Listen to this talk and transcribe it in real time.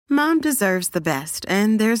Mom deserves the best,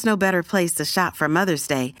 and there's no better place to shop for Mother's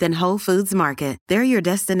Day than Whole Foods Market. They're your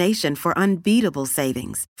destination for unbeatable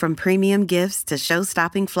savings, from premium gifts to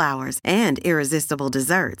show-stopping flowers and irresistible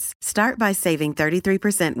desserts. Start by saving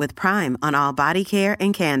 33% with Prime on all body care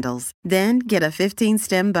and candles. Then get a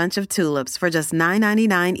 15-stem bunch of tulips for just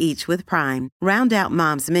 $9.99 each with Prime. Round out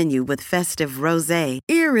Mom's menu with festive rosé,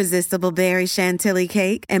 irresistible berry chantilly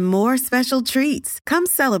cake, and more special treats. Come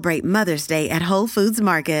celebrate Mother's Day at Whole Foods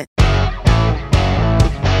Market.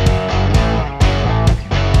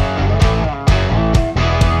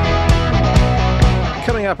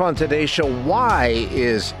 Coming up on today's show, why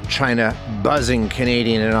is China buzzing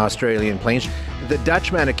Canadian and Australian planes? The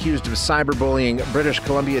Dutchman accused of cyberbullying British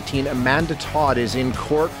Columbia teen Amanda Todd is in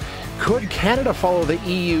court. Could Canada follow the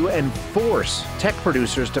EU and force tech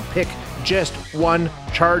producers to pick just one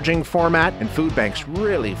charging format? And food banks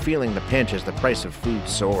really feeling the pinch as the price of food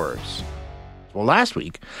soars. Well, last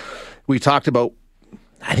week, we talked about,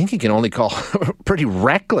 I think you can only call pretty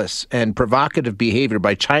reckless and provocative behavior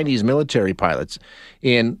by Chinese military pilots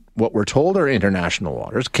in what we're told are international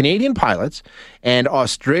waters. Canadian pilots and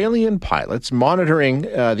Australian pilots monitoring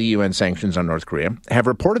the UN sanctions on North Korea have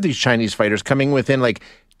reported these Chinese fighters coming within like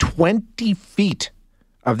 20 feet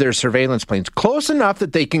of their surveillance planes, close enough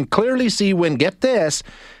that they can clearly see when, get this,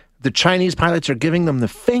 the Chinese pilots are giving them the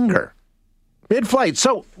finger mid-flight.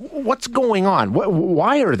 So what's going on?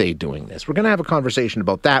 Why are they doing this? We're going to have a conversation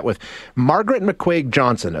about that with Margaret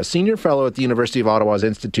McCuaig-Johnston, a senior fellow at the University of Ottawa's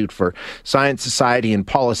Institute for Science, Society and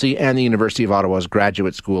Policy and the University of Ottawa's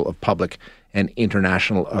Graduate School of Public and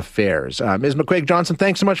International Affairs. Ms. McCuaig-Johnston,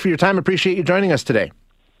 thanks so much for your time. Appreciate you joining us today.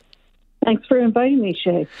 Thanks for inviting me,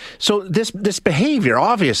 Shay. So this behavior,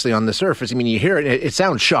 obviously on the surface, I mean, you hear it, it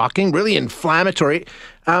sounds shocking, really inflammatory.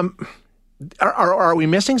 Are we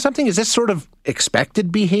missing something? Is this sort of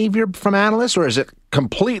expected behavior from analysts, or is it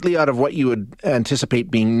completely out of what you would anticipate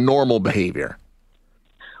being normal behavior?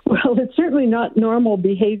 Well, it's certainly not normal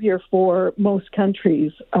behavior for most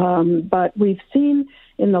countries, but we've seen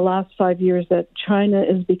in the last 5 years that China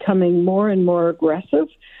is becoming more and more aggressive.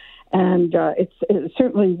 And it's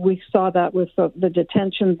certainly, we saw that with the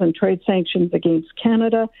detentions and trade sanctions against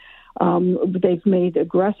Canada. They've made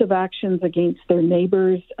aggressive actions against their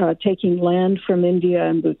neighbors, taking land from India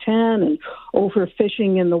and Bhutan and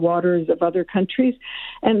overfishing in the waters of other countries.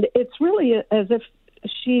 And it's really as if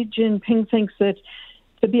Xi Jinping thinks that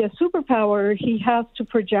to be a superpower, he has to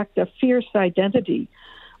project a fierce identity.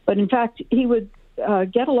 But in fact, he would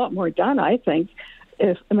get a lot more done, I think,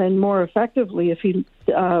 more effectively if he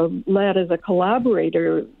led as a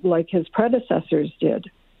collaborator like his predecessors did.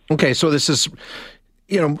 Okay, so this is,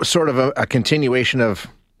 sort of a continuation of,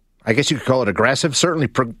 I guess you could call it aggressive, certainly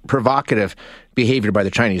provocative behavior by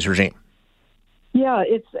the Chinese regime. Yeah,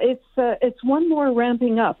 it's one more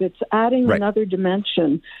ramping up. It's adding another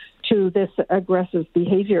dimension to this aggressive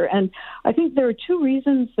behavior. And I think there are two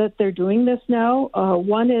reasons that they're doing this now.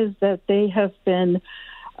 One is that they have been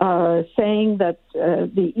saying that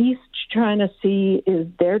the East China Sea is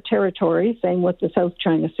their territory, same with the South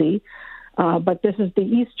China Sea. But this is the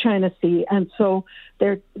East China Sea, and so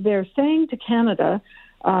they're saying to Canada,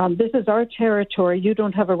 this is our territory, you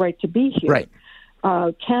don't have a right to be here. Right.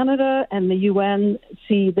 Canada and the UN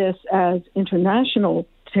see this as international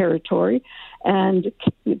territory, and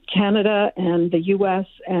Canada and the US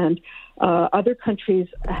and other countries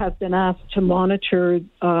have been asked to monitor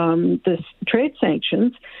this trade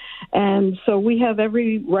sanctions, and so we have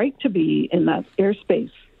every right to be in that airspace.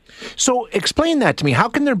 So explain that to me. How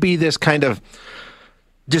can there be this kind of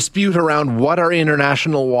dispute around what are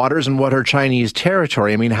international waters and what are Chinese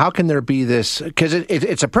territory? I mean, how can there be this? Because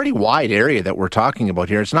it's a pretty wide area that we're talking about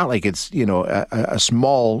here. It's not like it's, a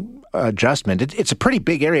small adjustment. It's a pretty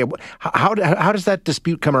big area. How does that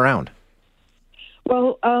dispute come around?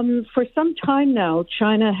 Well, for some time now,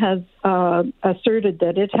 China has asserted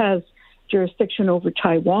that it has jurisdiction over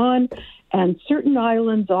Taiwan and certain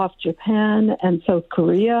islands off Japan and South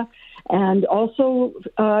Korea, and also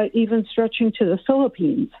even stretching to the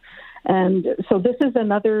Philippines. And so this is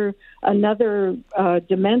another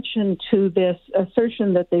dimension to this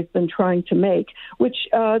assertion that they've been trying to make, which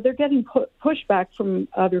they're getting pushback from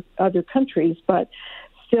other countries, but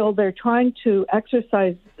still they're trying to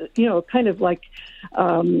exercise, kind of like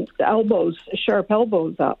sharp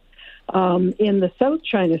elbows up. In the South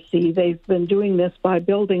China Sea, they've been doing this by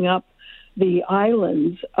building up the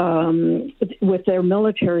islands with their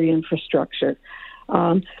military infrastructure.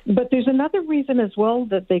 But there's another reason as well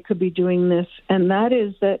that they could be doing this, and that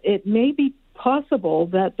is that it may be possible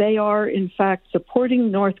that they are, in fact, supporting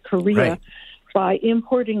North Korea by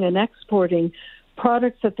importing and exporting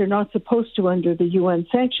products that they're not supposed to under the UN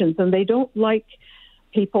sanctions, and they don't like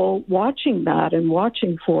people watching that and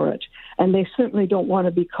watching for it, and they certainly don't want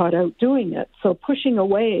to be caught out doing it. So pushing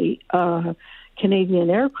away Canadian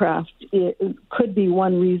aircraft could be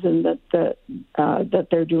one reason that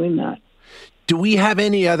they're doing that. Do we have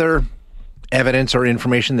any other evidence or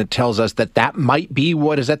information that tells us that might be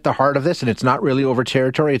what is at the heart of this, and it's not really over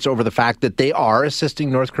territory, it's over the fact that they are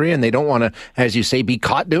assisting North Korea and they don't want to, as you say, be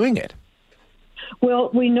caught doing it?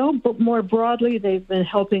 Well, we know more broadly they've been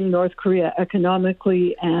helping North Korea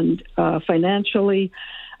economically and financially.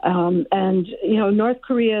 And, North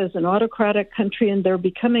Korea is an autocratic country, and they're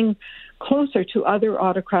becoming closer to other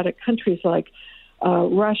autocratic countries like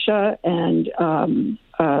Russia and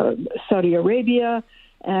Saudi Arabia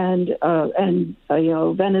and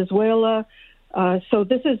Venezuela. So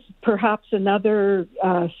this is perhaps another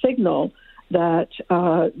signal that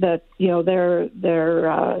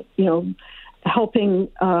they're helping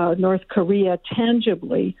North Korea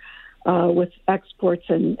tangibly with exports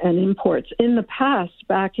and imports. In the past,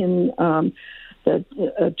 back in the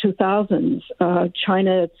 2000s,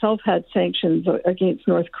 China itself had sanctions against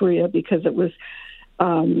North Korea because it was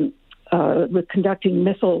conducting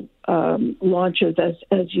missile launches,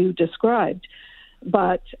 as you described.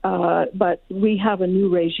 But we have a new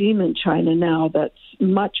regime in China now that's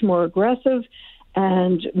much more aggressive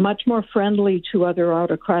and much more friendly to other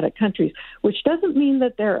autocratic countries, which doesn't mean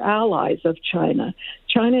that they're allies of China.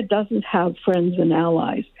 China doesn't have friends and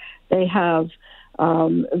allies. They have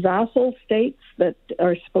vassal states that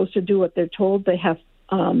are supposed to do what they're told. They have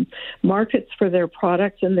markets for their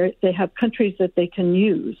products, and they have countries that they can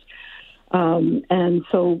use. And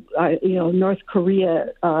so, North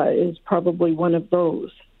Korea is probably one of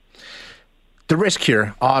those. The risk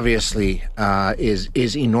here, obviously,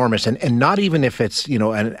 is enormous, and not even if it's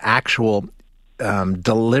an actual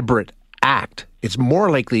deliberate act. It's more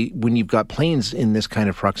likely when you've got planes in this kind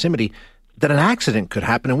of proximity that an accident could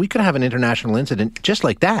happen, and we could have an international incident just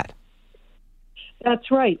like that. That's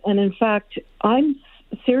right, and in fact, I'm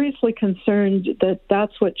seriously concerned that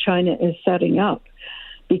that's what China is setting up,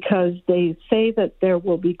 because they say that there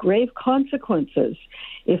will be grave consequences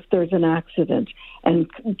if there's an accident, and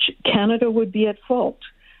Canada would be at fault.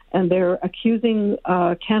 And they're accusing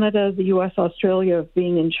Canada, the U.S., Australia of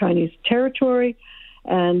being in Chinese territory,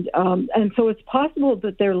 and so it's possible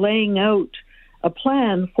that they're laying out a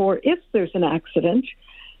plan for if there's an accident,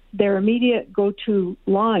 their immediate go-to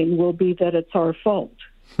line will be that it's our fault.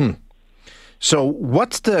 So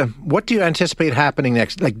what do you anticipate happening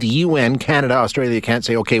next? Like the UN, Canada, Australia can't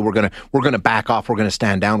say, okay, we're gonna back off, we're gonna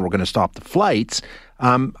stand down, we're gonna stop the flights.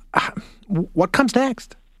 What comes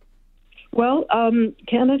next? Well,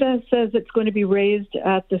 Canada says it's going to be raised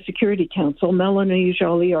at the Security Council. Melanie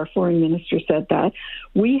Joly, our foreign minister, said that.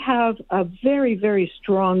 We have a very, very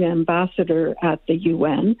strong ambassador at the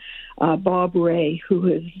UN, Bob Ray, who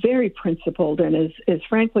is very principled and is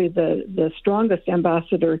frankly the strongest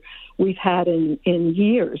ambassador we've had in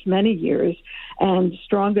years, many years, and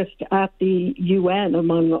strongest at the UN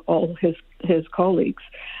among all his colleagues.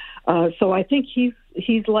 So I think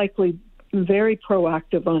he's likely very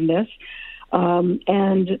proactive on this.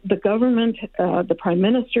 And the government, the Prime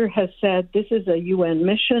Minister has said this is a UN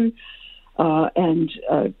mission, and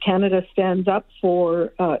Canada stands up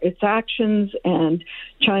for its actions, and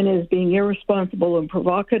China is being irresponsible and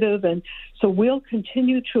provocative. And so we'll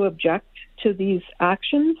continue to object to these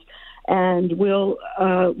actions, and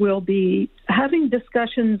we'll be having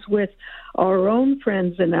discussions with our own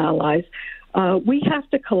friends and allies. We have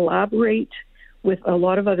to collaborate with a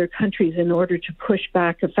lot of other countries in order to push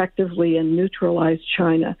back effectively and neutralize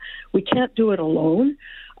China. We can't do it alone.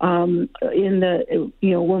 When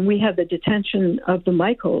we had the detention of the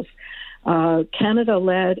Michaels, Canada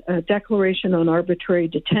led a declaration on arbitrary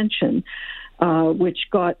detention, which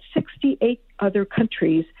got 68 other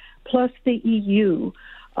countries plus the EU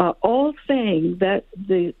all saying that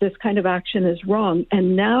this kind of action is wrong.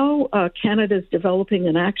 And now Canada is developing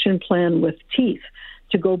an action plan with teeth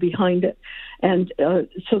to go behind it. And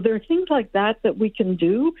so there are things like that we can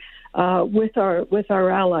do with our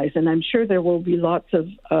allies, and I'm sure there will be lots of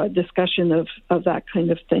discussion of that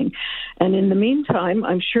kind of thing. And in the meantime,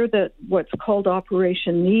 I'm sure that what's called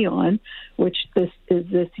Operation Neon, which is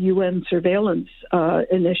this UN surveillance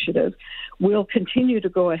initiative, will continue to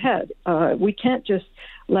go ahead. We can't just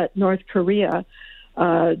let North Korea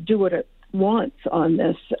do what it wants on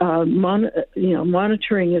this.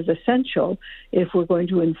 Monitoring is essential if we're going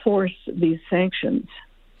to enforce these sanctions.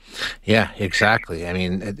 Yeah, exactly. I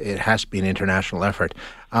mean, it has to be an international effort.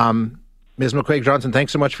 Ms. McCuaig-Johnston,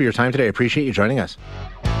 thanks so much for your time today. I appreciate you joining us.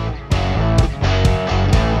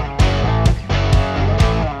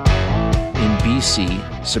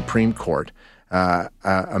 BC Supreme Court.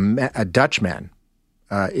 A Dutch man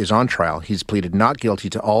is on trial. He's pleaded not guilty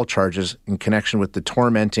to all charges in connection with the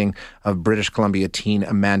tormenting of British Columbia teen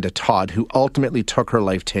Amanda Todd, who ultimately took her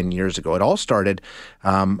life 10 years ago. It all started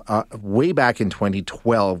way back in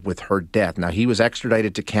 2012 with her death. Now, he was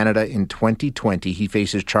extradited to Canada in 2020. He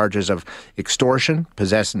faces charges of extortion,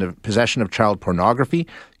 possession of child pornography,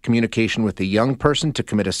 communication with a young person to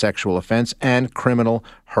commit a sexual offense, and criminal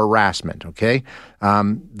harassment, okay?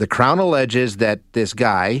 The Crown alleges that this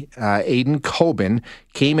guy, Aidan Coben,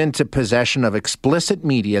 came into possession of explicit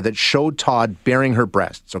media that showed Todd bearing her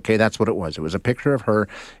breasts, okay? That's what it was. It was a picture of her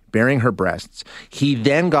bearing her breasts. He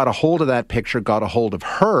then got a hold of that picture, got a hold of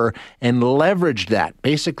her, and leveraged that,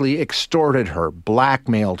 basically extorted her,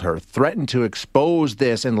 blackmailed her, threatened to expose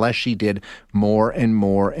this unless she did more and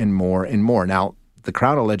more and more and more. Now, the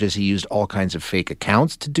Crown alleges he used all kinds of fake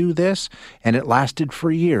accounts to do this, and it lasted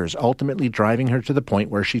for years, ultimately driving her to the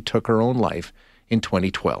point where she took her own life in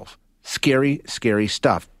 2012. Scary, scary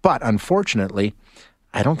stuff. But unfortunately,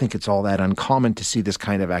 I don't think it's all that uncommon to see this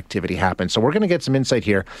kind of activity happen. So we're going to get some insight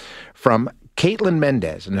here from Kaitlynn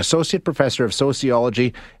Mendes, an associate professor of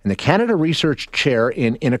sociology and the Canada Research Chair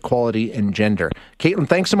in Inequality and Gender. Kaitlynn,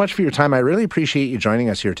 thanks so much for your time. I really appreciate you joining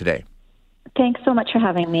us here today. Thanks so much for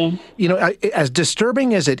having me. You know, as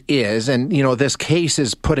disturbing as it is, and, you know, this case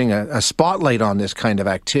is putting a spotlight on this kind of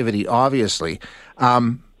activity, obviously,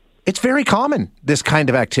 it's very common, this kind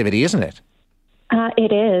of activity, isn't it?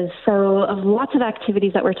 It is. So lots of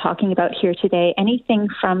activities that we're talking about here today, anything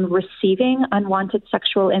from receiving unwanted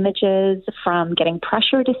sexual images, from getting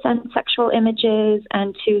pressure to send sexual images,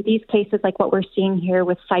 and to these cases like what we're seeing here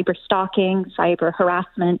with cyber stalking, cyber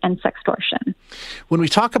harassment, and sextortion. When we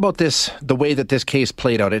talk about this, the way that this case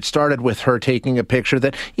played out, it started with her taking a picture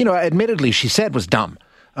that, you know, admittedly she said was dumb.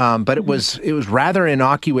 But it was rather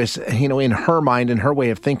innocuous, you know, in her mind, in her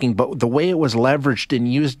way of thinking. But the way it was leveraged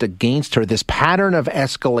and used against her, this pattern of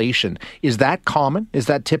escalation, is that common? Is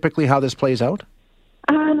that typically how this plays out?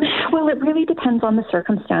 Well, it really depends on the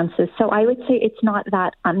circumstances. So I would say it's not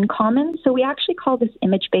that uncommon. So we actually call this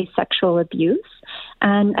image-based sexual abuse.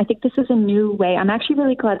 And I think this is a new way. I'm actually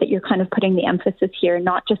really glad that you're kind of putting the emphasis here,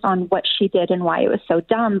 not just on what she did and why it was so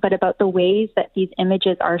dumb, but about the ways that these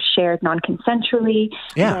images are shared non-consensually,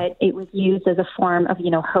 that it was used as a form of, you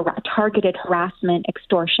know, targeted harassment,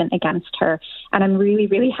 extortion against her. And I'm really,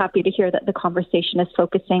 really happy to hear that the conversation is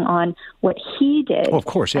focusing on what he did, of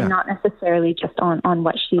course, and not necessarily just on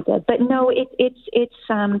what she did. But no, it's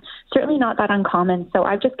certainly not that uncommon. So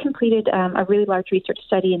I've just completed a really large research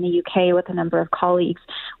study in the UK with a number of colleagues.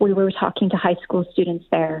 We were talking to high school students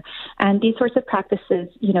there. And these sorts of practices,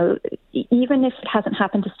 you know, even if it hasn't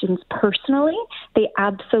happened to students personally, they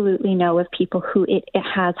absolutely know of people who it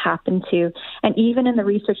has happened to. And even in the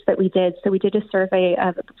research that we did, so we did a survey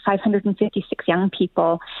of 556 young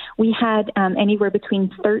people, we had anywhere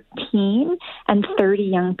between 13 and 30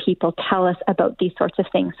 young people tell us about these sorts of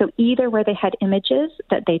things. So either where they had images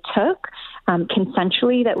that they took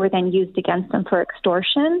consensually that were then used against them for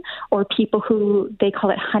extortion, or people who they call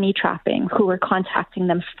it honey trapping, who were contacting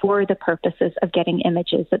them for the purposes of getting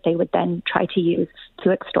images that they would then try to use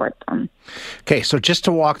to extort them. Okay, so just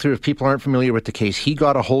to walk through, if people aren't familiar with the case, he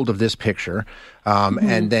got a hold of this picture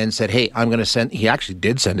and then said, hey, I'm going to send, he actually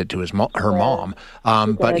did send it to his her mom,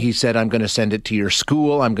 but he said, I'm going to send it to your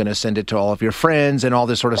school, I'm going to send it to all of your friends and all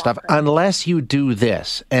this sort of stuff, unless you do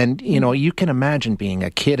this. And, you know, you can imagine being a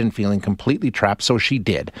kid and feeling completely trapped, so she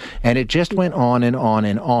did. And it just went on and on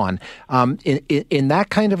and on. In that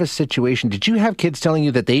kind of a situation, did you have kids telling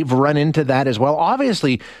you that they've run into that as well?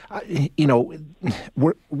 Obviously, you know,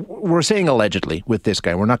 we're saying allegedly with this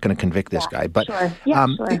guy. We're not going to convict this guy. But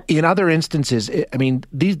in other instances, I mean,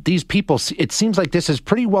 these people, it seems like this is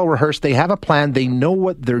pretty well rehearsed. They have a plan. They know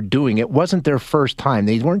what they're doing. It wasn't their first time.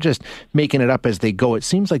 They weren't just making it up as they go. It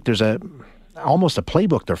seems like there's almost a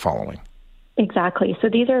playbook they're following. Exactly. So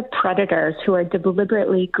these are predators who are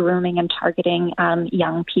deliberately grooming and targeting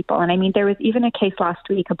young people. And I mean, there was even a case last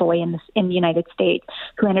week, a boy in the United States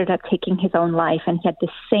who ended up taking his own life. And he had the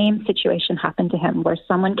same situation happen to him, where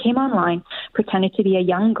someone came online, pretended to be a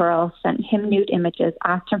young girl, sent him nude images,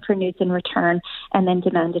 asked him for nudes in return, and then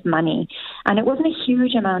demanded money. And it wasn't a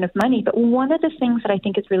huge amount of money. But one of the things that I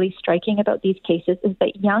think is really striking about these cases is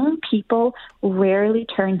that young people rarely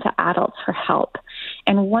turn to adults for help.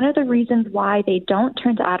 And one of the reasons why they don't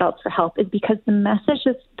turn to adults for help is because the message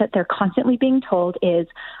that they're constantly being told is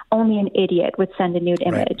only an idiot would send a nude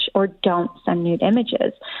image, or don't send nude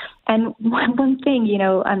images. And one thing,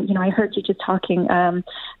 I heard you just talking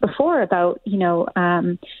before about,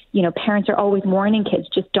 parents are always warning kids,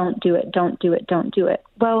 just don't do it, don't do it, don't do it.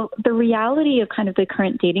 Well, the reality of kind of the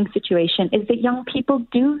current dating situation is that young people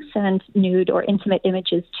do send nude or intimate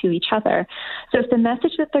images to each other. So if the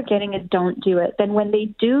message that they're getting is don't do it, then when they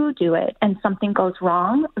do it and something goes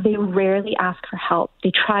wrong, they rarely ask for help.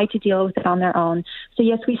 They try to deal with it on their own. So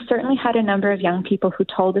yes, we certainly had a number of young people who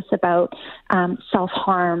told us about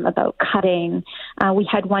self-harm, about cutting. We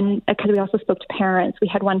had one, because we also spoke to parents, we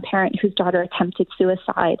had one parent whose daughter attempted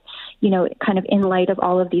suicide, kind of in light of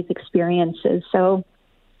all of these experiences. So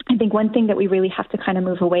I think one thing that we really have to kind of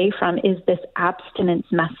move away from is this abstinence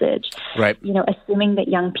message. Right. Assuming that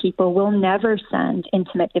young people will never send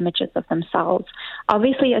intimate images of themselves.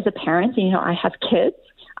 Obviously, as a parent, I have kids.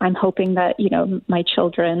 I'm hoping that, my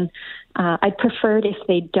children, I'd prefer it if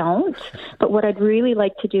they don't. But what I'd really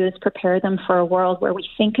like to do is prepare them for a world where we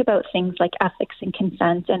think about things like ethics and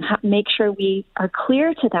consent and make sure we are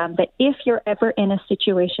clear to them that if you're ever in a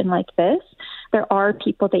situation like this, there are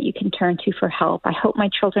people that you can turn to for help. I hope my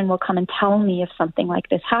children will come and tell me if something like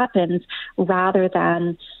this happens rather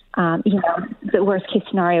than the worst case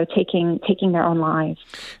scenario, taking their own lives.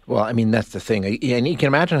 Well, I mean, that's the thing. And you can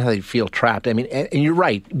imagine how they feel trapped. I mean, and you're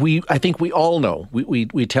right. I think we all know.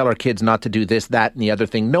 We tell our kids not to do this, that, and the other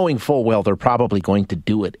thing, knowing full well they're probably going to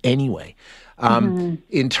do it anyway.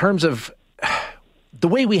 In terms of the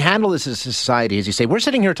way we handle this as a society, as you say, we're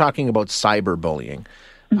sitting here talking about cyberbullying.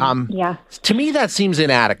 To me, that seems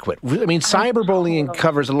inadequate. I mean, cyberbullying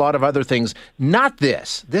covers a lot of other things. Not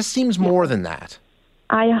this. This seems more than that.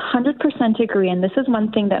 I 100% agree. And this is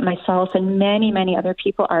one thing that myself and many, many other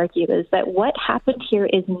people argue is that what happened here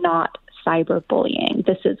is not cyberbullying.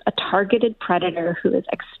 This is a targeted predator who is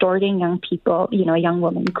extorting young people, a young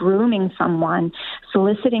woman, grooming someone,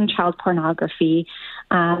 soliciting child pornography.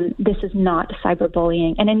 This is not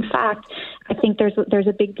cyberbullying. And in fact, I think there's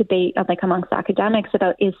a big debate amongst academics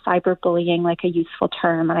about is cyberbullying like a useful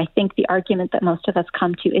term. And I think the argument that most of us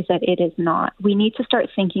come to is that it is not. We need to start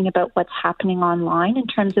thinking about what's happening online in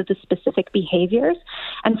terms of the specific behaviors.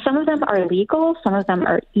 And some of them are legal, some of them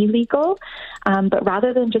are illegal. But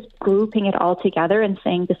rather than just grouping it all together and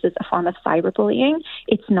saying this is a form of cyberbullying,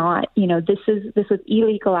 it's not. This was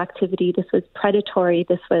illegal activity, this was predatory,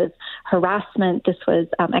 this was harassment, this was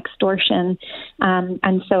extortion.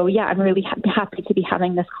 And so, I'm really happy to be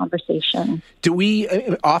having this conversation. Do we,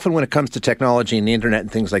 often when it comes to technology and the internet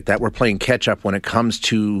and things like that, we're playing catch up when it comes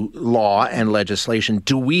to law and legislation.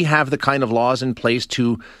 Do we have the kind of laws in place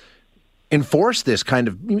to enforce this kind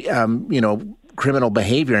of, criminal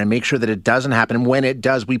behavior and make sure that it doesn't happen? And when it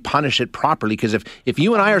does, we punish it properly? Because if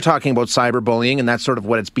you and I are talking about cyberbullying and that's sort of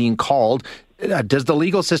what it's being called, does the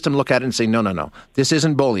legal system look at it and say, no, this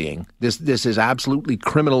isn't bullying. This is absolutely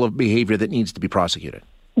criminal behavior that needs to be prosecuted?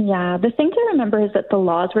 Yeah, the thing to remember is that the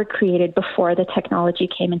laws were created before the technology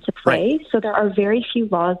came into play. Right. So there are very few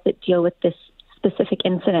laws that deal with this specific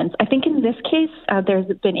incidents. I think in this case, there's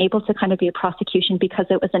been able to kind of be a prosecution because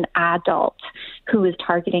it was an adult who was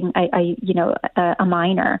targeting a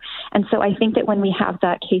minor. And so I think that when we have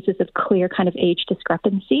that cases of clear kind of age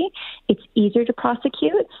discrepancy, it's easier to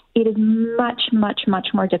prosecute. It is much, much, much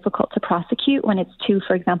more difficult to prosecute when it's two,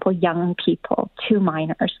 for example, young people, two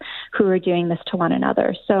minors who are doing this to one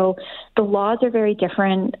another. So the laws are very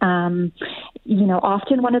different. Often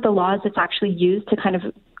one of the laws that's actually used to kind of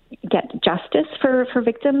get justice for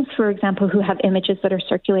victims, for example, who have images that are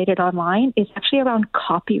circulated online, is actually around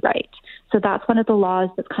copyright. So that's one of the laws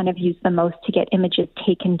that's kind of used the most to get images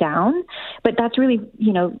taken down. But that's really,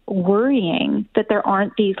 worrying that there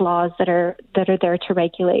aren't these laws that are there to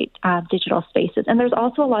regulate digital spaces. And there's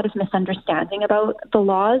also a lot of misunderstanding about the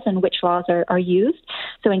laws and which laws are used.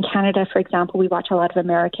 So in Canada, for example, we watch a lot of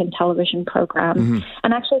American television programs,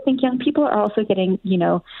 and actually, I think young people are also getting,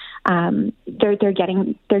 they're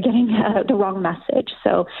getting the wrong message.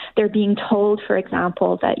 So they're being told, for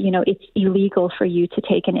example, that it's illegal for you to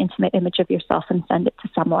take an intimate image of yourself and send it to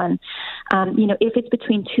someone. If it's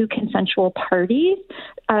between two consensual parties,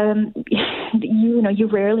 you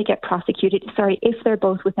rarely get prosecuted. If they're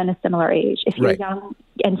both within a similar age. If you're young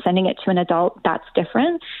and sending it to an adult, that's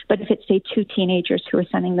different. But if it's, say, two teenagers who are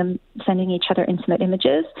sending each other intimate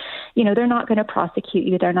images, they're not going to prosecute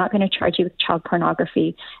you. They're not going to charge you with child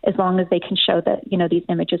pornography as long as they can show that, these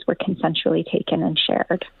images were consensually taken and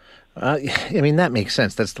shared. That makes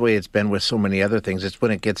sense. That's the way it's been with so many other things. It's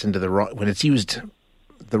when it gets into when it's used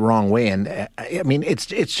the wrong way. And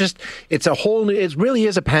it's a whole new, it really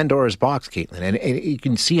is a Pandora's box, Kaitlynn. And you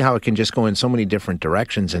can see how it can just go in so many different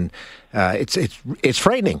directions. And it's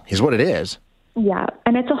frightening is what it is. Yeah,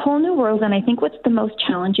 and it's a whole new world. And I think what's the most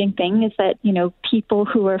challenging thing is that, people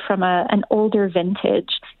who are from an older vintage,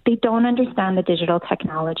 they don't understand the digital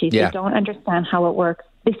technologies. Yeah. They don't understand how it works.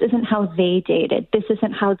 This isn't how they dated. This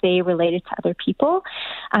isn't how they related to other people.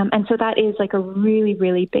 And so that is like a really,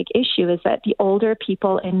 really big issue, is that the older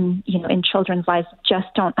people in children's lives just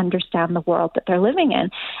don't understand the world that they're living in.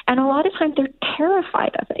 And a lot of times they're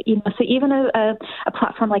terrified of it. So even a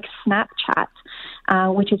platform like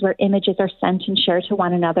Snapchat, which is where images are sent and shared to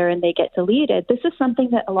one another and they get deleted, this is something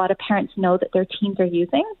that a lot of parents know that their teens are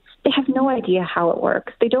using. They have no idea how it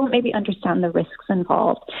works. They don't maybe understand the risks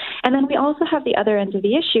involved. And then we also have the other end of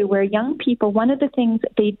the issue where young people, one of the things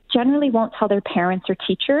they generally won't tell their parents or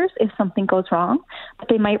teachers if something goes wrong, but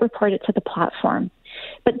they might report it to the platform.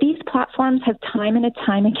 But these platforms have time and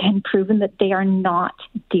time again proven that they are not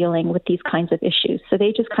dealing with these kinds of issues. So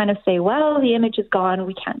they just kind of say, well, the image is gone,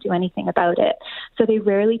 we can't do anything about it. So they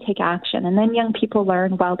rarely take action. And then young people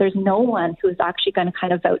learn, well, there's no one who is actually going to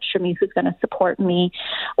kind of vouch for me, who's going to support me.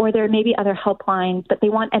 Or there may be other helplines, but they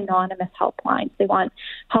want anonymous helplines. They want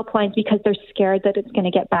helplines because they're scared that it's going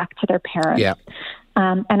to get back to their parents. Yeah.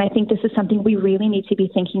 And I think this is something we really need to be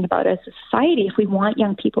thinking about as a society. If we want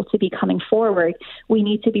young people to be coming forward, we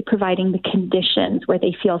need to be providing the conditions where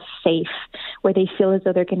they feel safe, where they feel as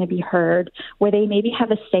though they're going to be heard, where they maybe have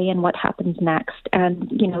a say in what happens next. And,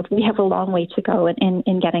 we have a long way to go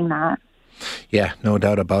in getting that. Yeah, no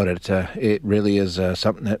doubt about it. It really is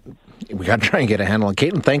something that we got to try and get a handle on.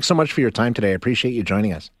 Kaitlynn, thanks so much for your time today. I appreciate you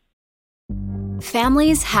joining us.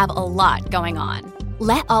 Families have a lot going on.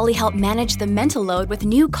 Let Ollie help manage the mental load with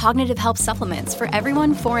new cognitive health supplements for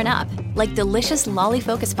everyone 4 and up, like delicious Lolly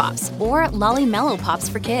Focus Pops or Lolly Mellow Pops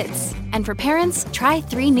for kids. And for parents, try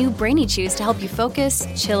 3 new Brainy Chews to help you focus,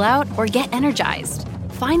 chill out, or get energized.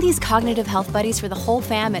 Find these cognitive health buddies for the whole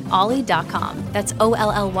fam at ollie.com. That's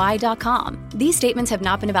OLLY.com. These statements have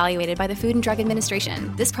not been evaluated by the Food and Drug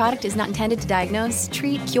Administration. This product is not intended to diagnose,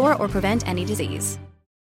 treat, cure, or prevent any disease.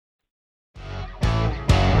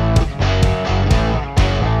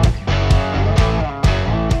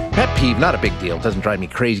 Pet peeve, not a big deal. It doesn't drive me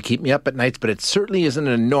crazy, keep me up at nights, but it certainly is an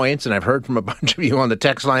annoyance. And I've heard from a bunch of you on the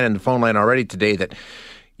text line and the phone line already today that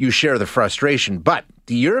you share the frustration. But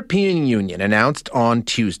the European Union announced on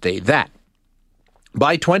Tuesday that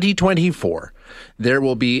by 2024, there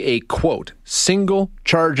will be a, quote, single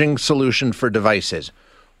charging solution for devices.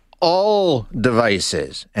 All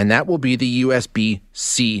devices. And that will be the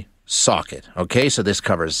USB-C socket. Okay, so this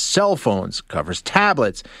covers cell phones, covers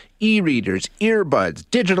tablets, e-readers, earbuds,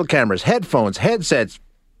 digital cameras, headphones, headsets,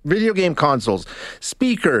 video game consoles,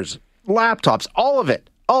 speakers, laptops, all of it.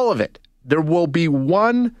 There will be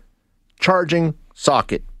one charging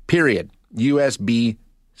socket, period.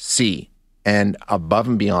 USB-C. And above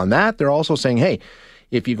and beyond that, they're also saying, hey,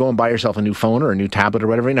 if you go and buy yourself a new phone or a new tablet or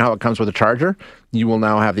whatever, you know how it comes with a charger, you will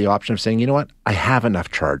now have the option of saying, you know what, I have enough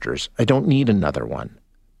chargers. I don't need another one.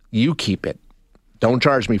 You keep it. Don't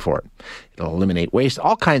charge me for it. It'll eliminate waste,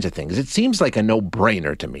 all kinds of things. It seems like a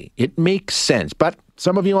no-brainer to me. It makes sense. But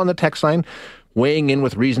some of you on the text line weighing in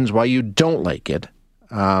with reasons why you don't like it.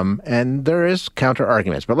 And there is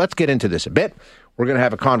counter-arguments. But let's get into this a bit. We're going to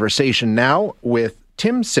have a conversation now with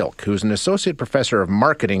Tim Silk, who's an associate professor of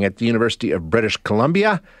marketing at the University of British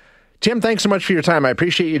Columbia. Tim, thanks so much for your time. I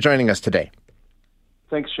appreciate you joining us today.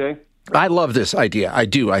 Thanks, Shay. I love this idea. I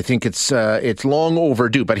do. I think it's long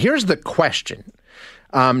overdue. But here's the question.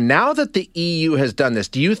 Now that the EU has done this,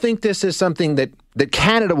 do you think this is something that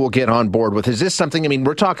Canada will get on board with? Is this something, I mean,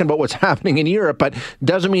 we're talking about what's happening in Europe, but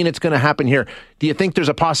doesn't mean it's going to happen here. Do you think there's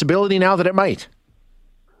a possibility now that it might?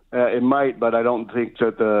 It might, but I don't think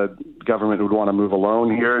that the government would want to move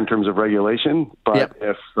alone here in terms of regulation. But yep.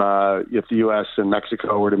 If the U.S. and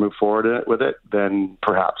Mexico were to move forward with it, then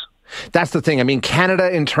perhaps. That's the thing. I mean, Canada,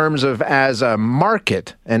 in terms of as a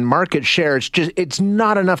market and market share, it's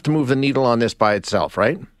not enough to move the needle on this by itself,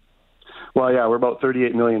 right? Well, yeah, we're about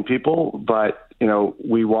 38 million people, but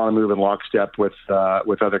we want to move in lockstep with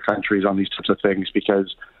other countries on these types of things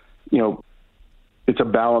because it's a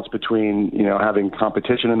balance between having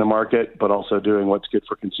competition in the market, but also doing what's good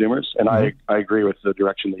for consumers. And I agree with the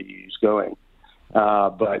direction the EU is going.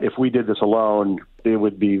 But if we did this alone, it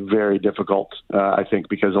would be very difficult, I think,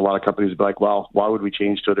 because a lot of companies would be like, well, why would we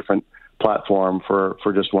change to a different platform for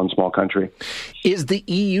just one small country? Is the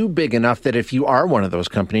EU big enough that if you are one of those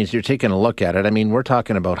companies, you're taking a look at it? I mean, we're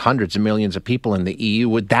talking about hundreds of millions of people in the EU.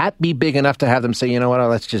 Would that be big enough to have them say, you know what,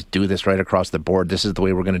 let's just do this right across the board. This is the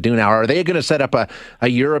way we're going to do now. Are they going to set up a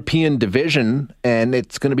European division and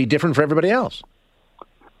it's going to be different for everybody else?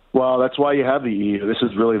 Well, that's why you have the EU. This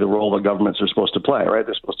is really the role that governments are supposed to play, right?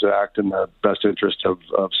 They're supposed to act in the best interest of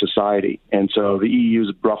society. And so the EU is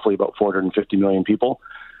roughly about 450 million people.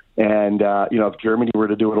 And, if Germany were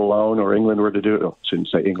to do it alone or England were to do it, I shouldn't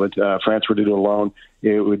say England, France were to do it alone,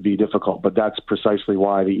 it would be difficult. But that's precisely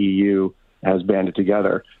why the EU has banded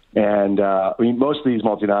together. And most of these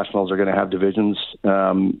multinationals are going to have divisions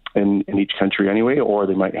in each country anyway, or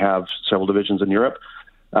they might have several divisions in Europe.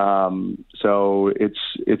 So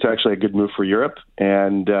it's actually a good move for Europe,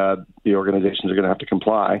 and the organizations are going to have to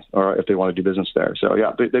comply, or if they want to do business there. So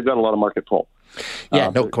yeah, they've got a lot of market pull. Yeah,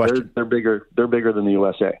 no question. They're bigger. They're bigger than the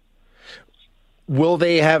USA. Will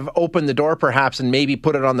they have opened the door, perhaps, and maybe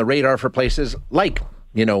put it on the radar for places like,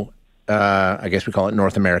 I guess we call it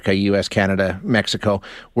North America, U.S., Canada, Mexico,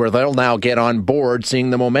 where they'll now get on board seeing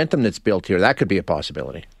the momentum that's built here? That could be a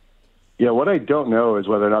possibility. Yeah, what I don't know is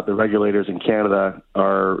whether or not the regulators in Canada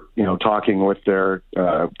are, talking with their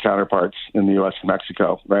counterparts in the U.S. and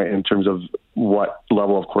Mexico, right, in terms of what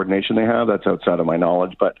level of coordination they have. That's outside of my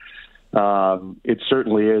knowledge, but it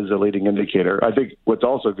certainly is a leading indicator. I think what's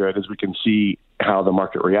also good is we can see how the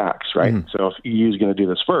market reacts, right? Mm-hmm. So if EU is going to do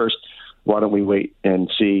this first, why don't we wait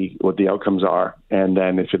and see what the outcomes are? And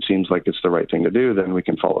then if it seems like it's the right thing to do, then we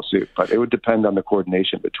can follow suit. But it would depend on the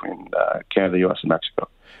coordination between Canada, U.S., and Mexico.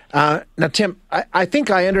 Now, Tim, I think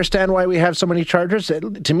I understand why we have so many chargers.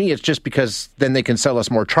 To me, it's just because then they can sell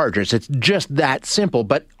us more chargers. It's just that simple.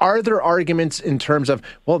 But are there arguments in terms of,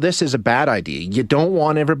 well, this is a bad idea? You don't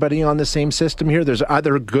want everybody on the same system here? There's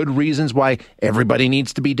other good reasons why everybody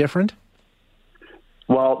needs to be different?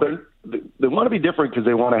 Well, they want to be different because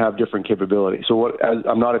they want to have different capabilities. So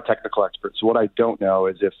I'm not a technical expert, so what I don't know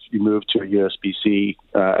is if you move to a USB-C,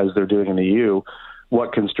 as they're doing in the EU,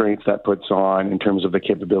 what constraints that puts on in terms of the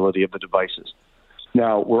capability of the devices.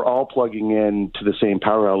 Now, we're all plugging in to the same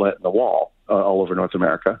power outlet in the wall all over North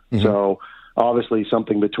America. Mm-hmm. So obviously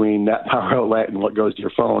something between that power outlet and what goes to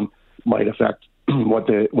your phone might affect what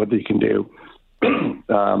they can do.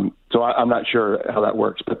 So I'm not sure how that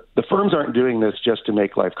works. But the firms aren't doing this just to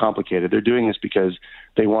make life complicated. They're doing this because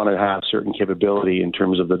they want to have certain capability in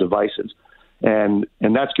terms of the devices. And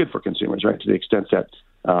that's good for consumers, right, to the extent that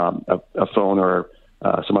a phone or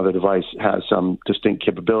some other device has some distinct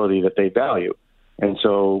capability that they value. And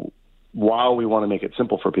so while we want to make it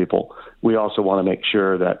simple for people, we also want to make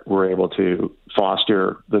sure that we're able to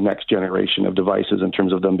foster the next generation of devices in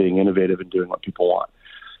terms of them being innovative and doing what people want.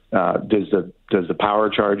 Does the power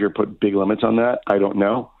charger put big limits on that? I don't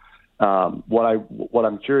know. What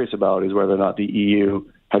I'm curious about is whether or not the EU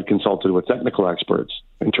had consulted with technical experts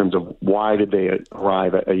in terms of why did they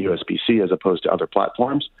arrive at a USB-C as opposed to other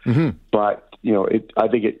platforms. Mm-hmm. But I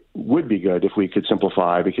think it would be good if we could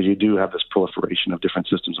simplify, because you do have this proliferation of different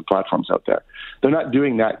systems and platforms out there. They're not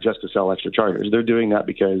doing that just to sell extra chargers. They're doing that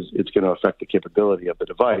because it's going to affect the capability of the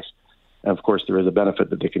device. And of course, there is a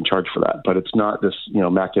benefit that they can charge for that. But it's not this,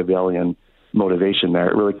 Machiavellian motivation there.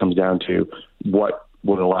 It really comes down to what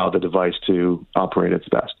would allow the device to operate its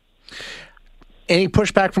best. Any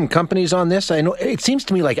pushback from companies on this? I know it seems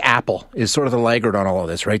to me like Apple is sort of the laggard on all of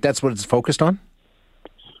this, right? That's what it's focused on?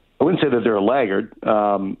 I wouldn't say that they're a laggard,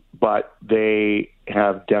 but they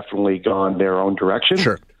have definitely gone their own direction.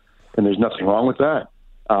 Sure. And there's nothing wrong with that.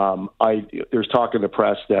 There's talk in the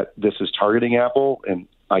press that this is targeting Apple, and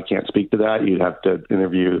I can't speak to that. You'd have to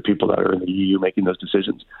interview the people that are in the EU making those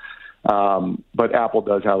decisions. But Apple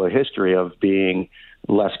does have a history of being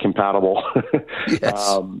less compatible. Yes.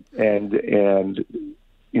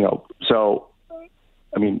 So,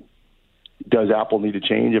 I mean, does Apple need to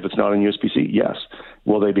change if it's not in USB-C? Yes.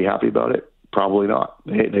 Will they be happy about it? Probably not.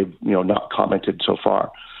 They've not commented so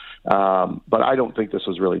far. But I don't think this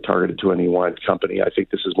was really targeted to any one company. I think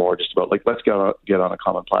this is more just about let's get on a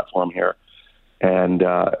common platform here. And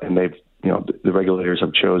they've, the regulators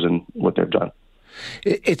have chosen what they've done.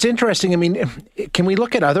 It's interesting. I mean, can we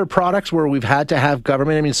look at other products where we've had to have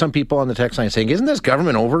government? I mean, some people on the text line saying, isn't this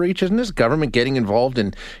government overreach? Isn't this government getting involved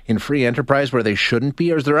in free enterprise where they shouldn't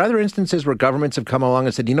be? Or is there other instances where governments have come along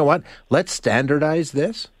and said, you know what, let's standardize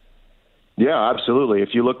this? Yeah, absolutely. If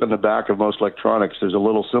you look on the back of most electronics, there's a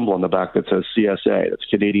little symbol on the back that says CSA. That's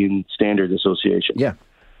Canadian Standards Association. Yeah.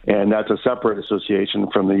 And that's a separate association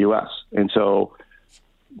from the U.S. And so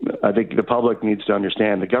I think the public needs to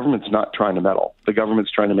understand the government's not trying to meddle. The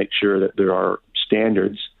government's trying to make sure that there are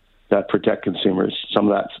standards that protect consumers. Some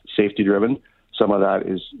of that's safety driven. Some of that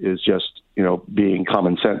is just, being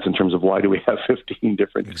common sense in terms of why do we have 15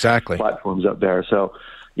 different platforms up there. So,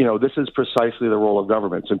 this is precisely the role of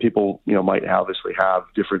governments, and people, might obviously have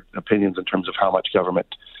different opinions in terms of how much government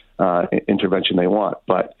intervention they want.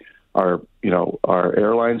 But our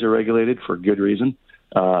airlines are regulated for good reason.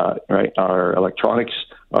 Right. Our electronics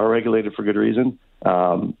are regulated for good reason.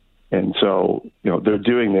 And so, they're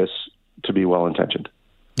doing this to be well-intentioned.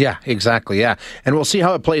 Yeah, exactly. Yeah. And we'll see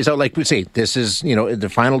how it plays out. Like we say, this is, the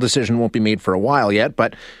final decision won't be made for a while yet,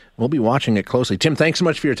 but we'll be watching it closely. Tim, thanks so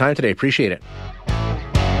much for your time today. Appreciate it.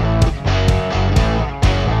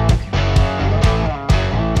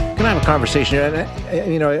 Can I have a conversation here?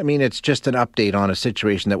 And, it's just an update on a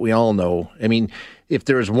situation that we all know. I mean, if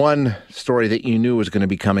there was one story that you knew was going to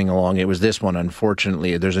be coming along, it was this one.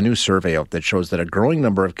 Unfortunately, there's a new survey out that shows that a growing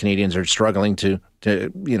number of Canadians are struggling to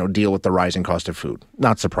deal with the rising cost of food.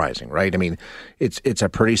 Not surprising, right? I mean, it's a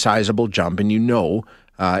pretty sizable jump, and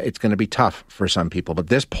it's going to be tough for some people. But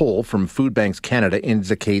this poll from Food Banks Canada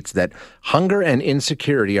indicates that hunger and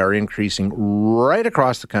insecurity are increasing right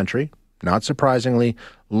across the country. Not surprisingly,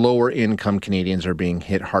 lower income Canadians are being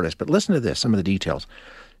hit hardest. But listen to this, some of the details.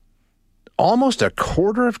 Almost a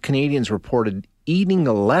quarter of Canadians reported eating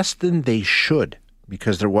less than they should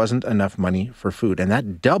because there wasn't enough money for food. And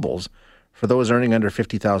that doubles for those earning under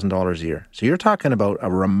 $50,000 a year. So you're talking about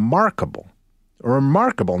a remarkable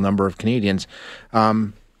number of Canadians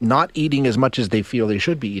not eating as much as they feel they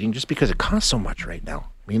should be eating just because it costs so much right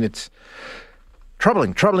now. I mean, it's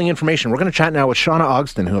troubling information. We're going to chat now with Shawna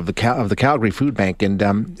Ogston, who of the Calgary Food Bank. And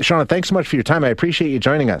Shawna, thanks so much for your time. I appreciate you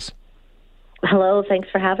joining us. Hello, thanks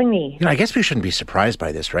for having me. I guess we shouldn't be surprised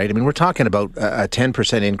by this, right? I mean, we're talking about a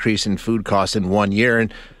 10% increase in food costs in 1 year,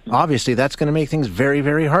 and obviously that's going to make things very,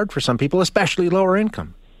 very hard for some people, especially lower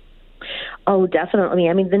income. Oh, definitely.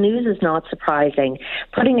 I mean, the news is not surprising.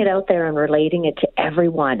 Putting it out there and relating it to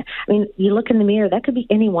everyone. I mean, you look in the mirror, that could be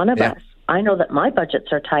any one of us. I know that my budgets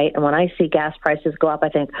are tight, and when I see gas prices go up, I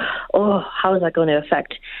think, oh, how is that going to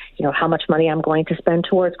affect, how much money I'm going to spend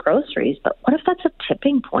towards groceries? But what if that's a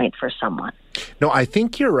tipping point for someone? No, I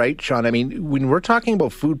think you're right, Sean. I mean, when we're talking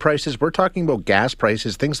about food prices, we're talking about gas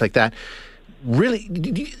prices, things like that. Really,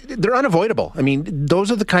 they're unavoidable. I mean,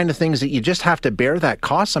 those are the kind of things that you just have to bear that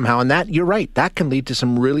cost somehow. And that, you're right, that can lead to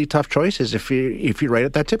some really tough choices if you're right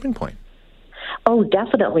at that tipping point. Oh,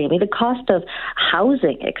 definitely. I mean, the cost of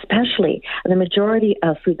housing, especially, and the majority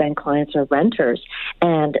of food bank clients are renters,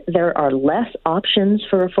 and there are less options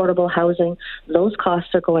for affordable housing. Those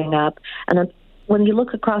costs are going up. And when you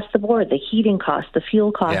look across the board, the heating costs, the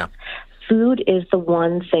fuel costs, food is the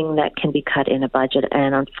one thing that can be cut in a budget.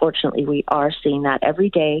 And unfortunately, we are seeing that every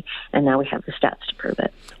day, and now we have the stats to prove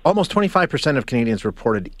it. Almost 25% of Canadians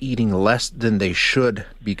reported eating less than they should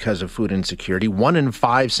because of food insecurity. 1 in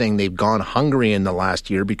 5 saying they've gone hungry in the last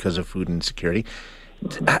year because of food insecurity.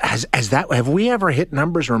 Have we ever hit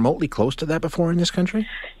numbers remotely close to that before in this country?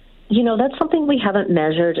 That's something we haven't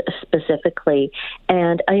measured specifically.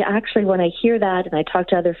 And when I hear that and I talk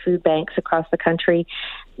to other food banks across the country,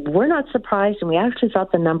 we're not surprised, and we actually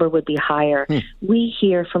thought the number would be higher. We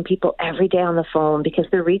hear from people every day on the phone because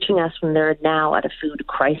they're reaching us when they're now at a food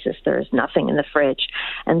crisis. There is nothing in the fridge,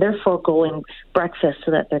 and they're foregoing breakfast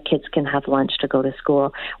so that their kids can have lunch to go to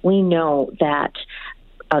school. We know that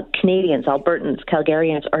Canadians, Albertans,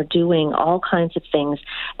 Calgarians are doing all kinds of things,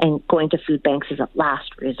 and going to food banks is a last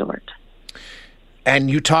resort.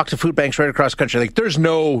 And you talk to food banks right across the country. Like, there's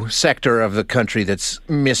no sector of the country that's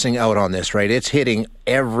missing out on this, right? It's hitting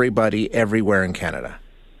everybody everywhere in Canada.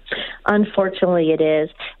 Unfortunately, it is.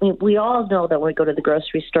 I mean, we all know that when we go to the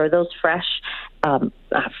grocery store, those fresh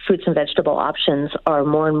fruits and vegetable options are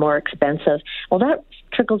more and more expensive. Well, that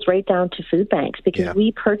trickles right down to food banks because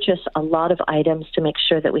we purchase a lot of items to make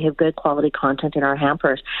sure that we have good quality content in our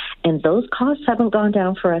hampers. And those costs haven't gone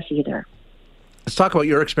down for us either. Let's talk about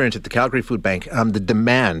your experience at the Calgary Food Bank. The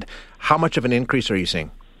demand, how much of an increase are you seeing?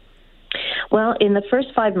 Well, in the first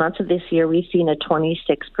 5 months of this year, we've seen a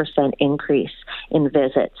 26% increase in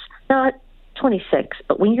visits. Not 26,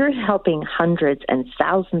 but when you're helping hundreds and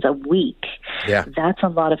thousands a week, that's a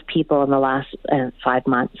lot of people in the last 5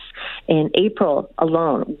 months. In April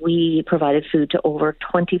alone, we provided food to over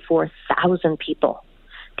 24,000 people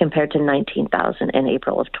compared to 19,000 in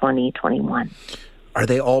April of 2021. Are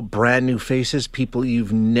they all brand new faces, people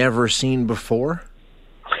you've never seen before?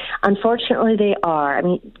 Unfortunately, they are. I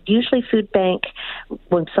mean, usually food bank,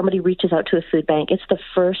 when somebody reaches out to a food bank, it's the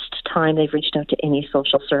first time they've reached out to any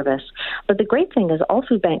social service. But the great thing is all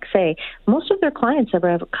food banks say most of their clients ever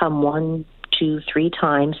have come 1, 2, 3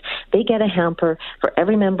 times. They get a hamper for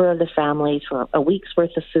every member of the family for a week's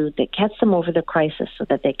worth of food that gets them over the crisis so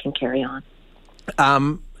that they can carry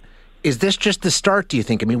on. Is this just the start, do you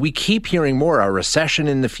think? I mean, we keep hearing more, a recession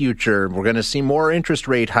in the future. We're going to see more interest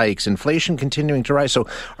rate hikes, inflation continuing to rise. So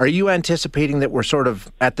are you anticipating that we're sort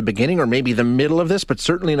of at the beginning or maybe the middle of this, but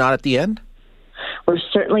certainly not at the end? We're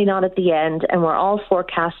certainly not at the end, and we're all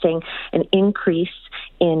forecasting an increase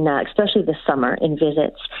especially this summer, in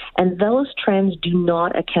visits. And those trends do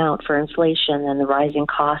not account for inflation and the rising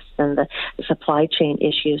costs and the supply chain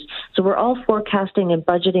issues. So we're all forecasting and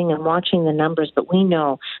budgeting and watching the numbers, but we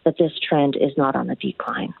know that this trend is not on the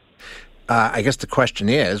decline. I guess the question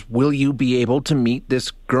is, will you be able to meet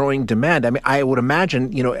this growing demand? I mean, I would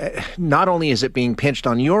imagine, not only is it being pinched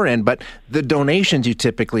on your end, but the donations you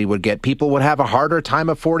typically would get, people would have a harder time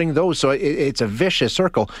affording those. So it's a vicious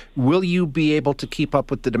circle. Will you be able to keep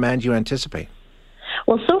up with the demand you anticipate?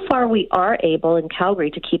 Well, so far we are able in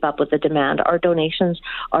Calgary to keep up with the demand. Our donations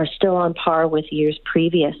are still on par with years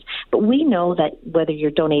previous. But we know that whether you're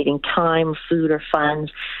donating time, food, or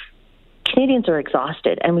funds, Canadians are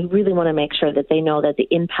exhausted, and we really want to make sure that they know that the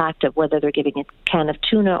impact of whether they're giving a can of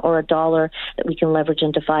tuna or $1 that we can leverage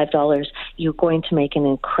into $5, you're going to make an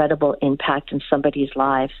incredible impact in somebody's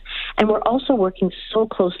lives. And we're also working so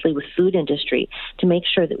closely with food industry to make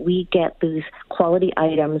sure that we get these quality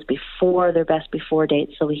items before their best before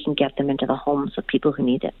date so we can get them into the homes of people who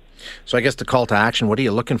need it. So I guess the call to action, what are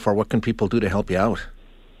you looking for? What can people do to help you out?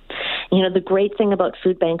 The great thing about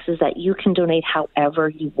food banks is that you can donate however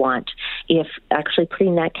you want. If actually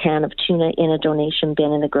putting that can of tuna in a donation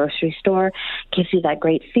bin in the grocery store gives you that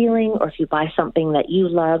great feeling, or if you buy something that you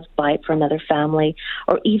love, buy it for another family,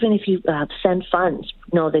 or even if you send funds,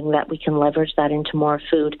 knowing that we can leverage that into more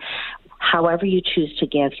food, however you choose to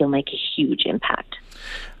give, you'll make a huge impact.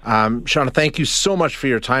 Shawna, thank you so much for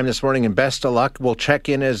your time this morning, and best of luck. We'll check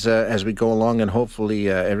in as we go along, and hopefully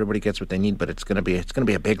everybody gets what they need. But it's going to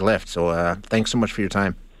be a big lift. So thanks so much for your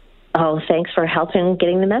time. Oh, thanks for helping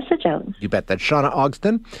getting the message out. You bet. That's Shawna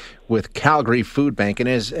Ogston with Calgary Food Bank, and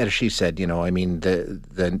as she said,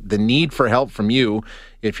 the need for help from you,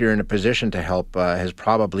 if you're in a position to help, has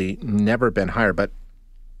probably never been higher. But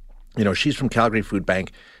she's from Calgary Food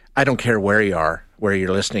Bank. I don't care where you are, where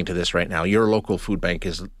you're listening to this right now. Your local food bank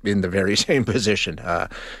is in the very same position.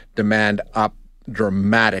 Demand up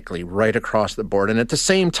dramatically right across the board. And at the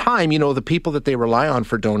same time, the people that they rely on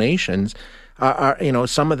for donations are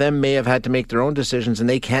some of them may have had to make their own decisions, and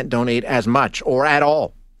they can't donate as much or at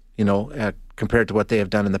all, compared to what they have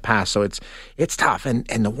done in the past. So it's tough.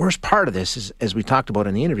 And the worst part of this is, as we talked about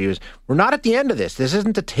in the interview, is we're not at the end of this. This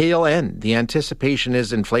isn't the tail end. The anticipation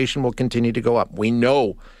is inflation will continue to go up. We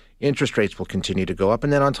know interest rates will continue to go up.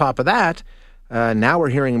 And then on top of that, now we're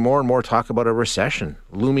hearing more and more talk about a recession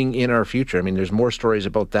looming in our future. I mean, there's more stories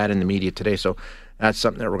about that in the media today. So that's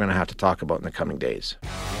something that we're going to have to talk about in the coming days.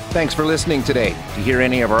 Thanks for listening today. To hear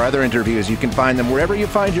any of our other interviews, you can find them wherever you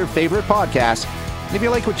find your favorite podcasts. And if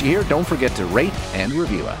you like what you hear, don't forget to rate and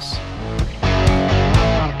review us.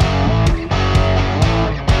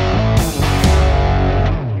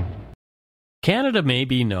 Canada may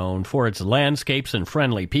be known for its landscapes and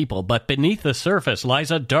friendly people, but beneath the surface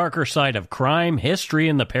lies a darker side of crime, history,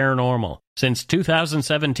 and the paranormal. Since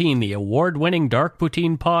 2017, the award-winning Dark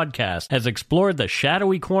Poutine podcast has explored the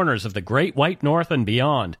shadowy corners of the Great White North and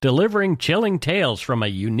beyond, delivering chilling tales from a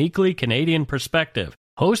uniquely Canadian perspective.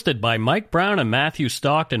 Hosted by Mike Brown and Matthew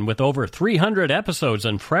Stockton with over 300 episodes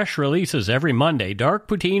and fresh releases every Monday, Dark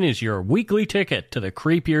Poutine is your weekly ticket to the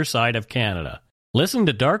creepier side of Canada. Listen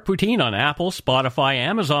to Dark Poutine on Apple, Spotify,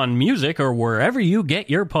 Amazon Music, or wherever you get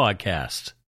your podcasts.